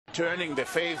turning the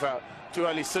favor to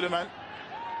Ali Sulieman.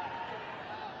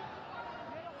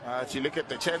 As you look at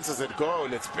the chances at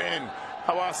goal, it's been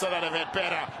Hawasa that have had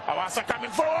better. Hawasa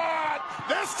coming forward.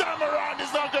 This time around,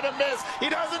 he's not going to miss. He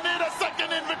doesn't need a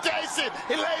second invitation.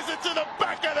 He lays it to the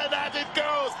back of the net. It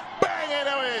goes bang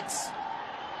into it.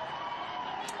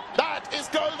 That is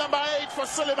goal number 8 for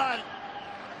Sulieman.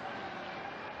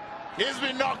 He's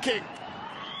been knocking.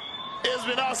 He's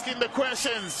been asking the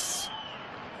questions.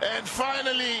 And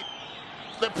finally,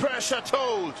 the pressure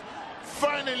told.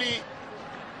 Finally,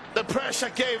 the pressure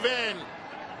gave in.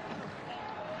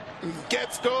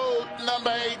 Gets goal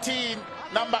number 18,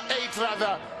 number 8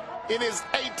 rather, in his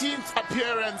 18th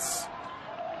appearance.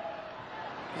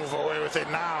 Move away with it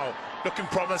now. Looking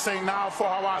promising now for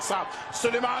Hawasa.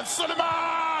 Sulieman,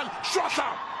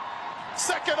 Shota.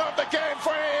 Second of the game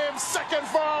for him, second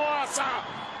for Hawasa.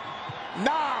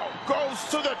 Now goes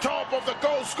to the top of the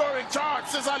goal-scoring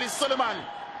charts is Ali Sulieman.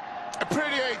 A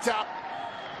pretty eater,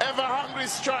 ever-hungry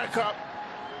striker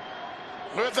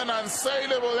with an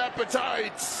unassailable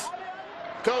appetite.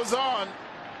 Goes on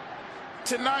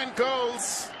to 9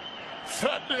 goals,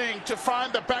 threatening to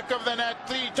find the back of the net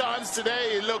 3 times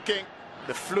today. Looking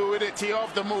the fluidity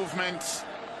of the movement,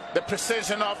 the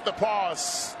precision of the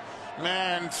pass,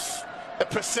 and the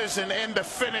precision in the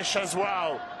finish as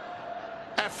well.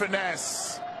 A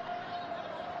finesse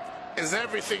is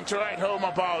everything to write home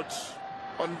about.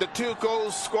 On the 2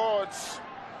 goals scored,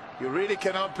 you really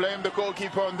cannot blame the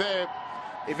goalkeeper on there.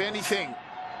 If anything,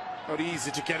 not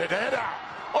easy to get it. Header.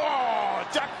 Oh,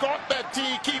 Jack got that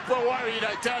keeper worried,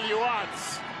 I tell you what.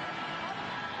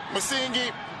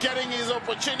 Musingi getting his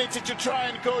opportunity to try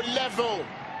and go level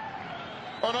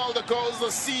on all the goals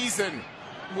this season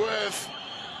with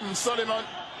Sulieman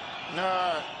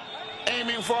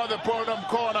aiming for the bottom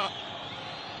corner.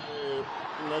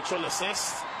 Natural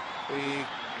assist. We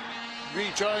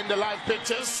rejoin the live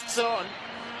pictures. Son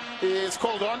is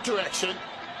called on to action.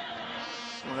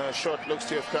 A shot looks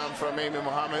to have come from Amy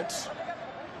Mohammed.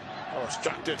 Oh,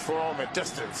 struck it from a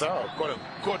distance. Oh, got a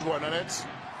good one on it.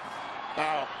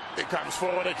 Now it comes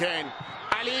forward again.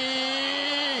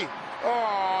 Ali!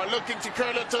 Oh, looking to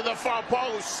curl it to the far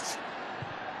post.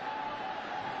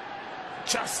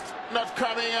 Just not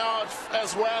coming out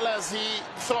as well as he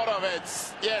thought of it.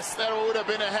 Yes, that would have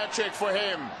been a hat-trick for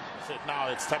him. Now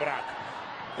it's Tabarak.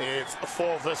 It's a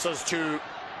 4 versus 2.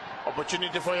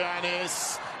 Opportunity for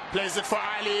Yanis. Plays it for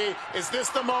Ali. Is this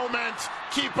the moment?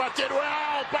 Keeper did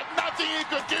well, but nothing he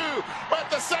could do. But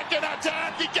the second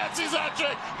attempt, he gets his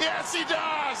hat-trick. Yes, he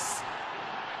does.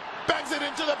 Bangs it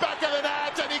into the back of the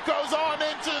net, and he goes on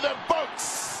into the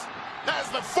books as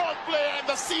the 4th player in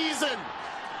the season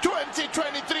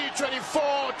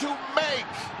 2023-24 to make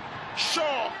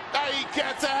sure that he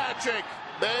gets a hat-trick.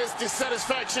 There's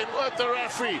dissatisfaction with the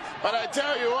referee, but I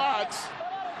tell you what,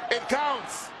 it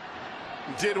counts.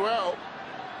 Did well.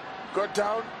 Got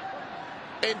down,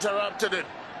 interrupted it,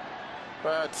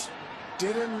 but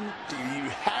did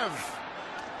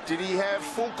he have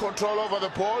full control over the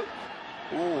ball?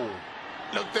 Ooh,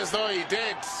 looked as though he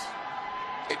did.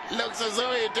 It looks as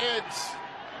though he did.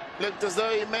 Looked as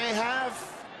though he may have.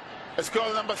 It's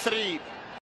goal number 3.